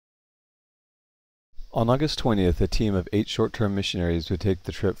On August 20th, a team of 8 short-term missionaries would take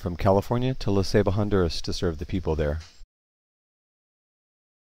the trip from California to La Ceiba, Honduras to serve the people there.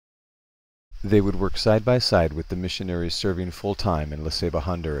 They would work side by side with the missionaries serving full-time in La Ceiba,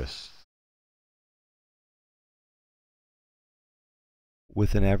 Honduras.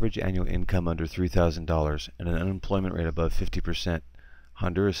 With an average annual income under $3,000 and an unemployment rate above 50%,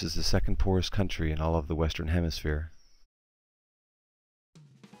 Honduras is the second poorest country in all of the Western Hemisphere.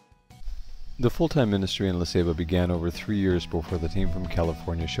 The full-time ministry in La Ceiba began over 3 years before the team from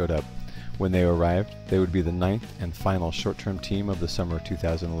California showed up. When they arrived, they would be the 9th and final short-term team of the summer of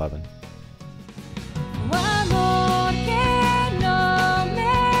 2011.